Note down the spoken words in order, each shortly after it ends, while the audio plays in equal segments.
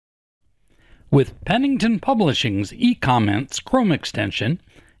With Pennington Publishing's eComments Chrome extension,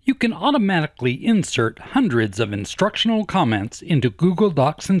 you can automatically insert hundreds of instructional comments into Google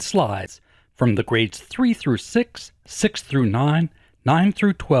Docs and Slides from the grades 3 through 6, 6 through 9, 9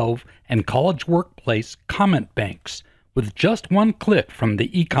 through 12, and College Workplace comment banks with just one click from the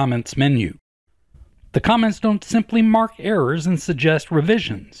eComments menu. The comments don't simply mark errors and suggest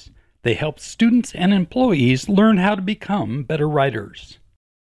revisions. They help students and employees learn how to become better writers.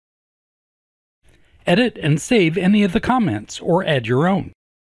 Edit and save any of the comments or add your own.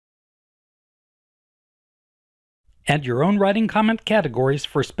 Add your own writing comment categories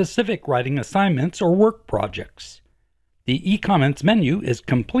for specific writing assignments or work projects. The eComments menu is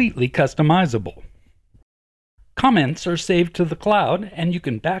completely customizable. Comments are saved to the cloud, and you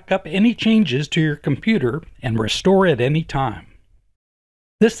can back up any changes to your computer and restore at any time.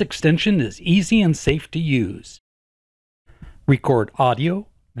 This extension is easy and safe to use. Record audio,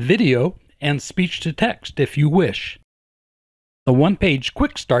 video, and speech-to-text if you wish. The one-page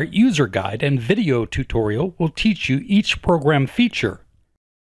Quick Start user guide and video tutorial will teach you each program feature.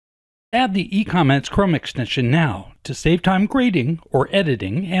 Add the eComments Chrome extension now to save time grading or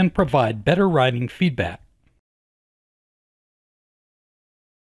editing and provide better writing feedback.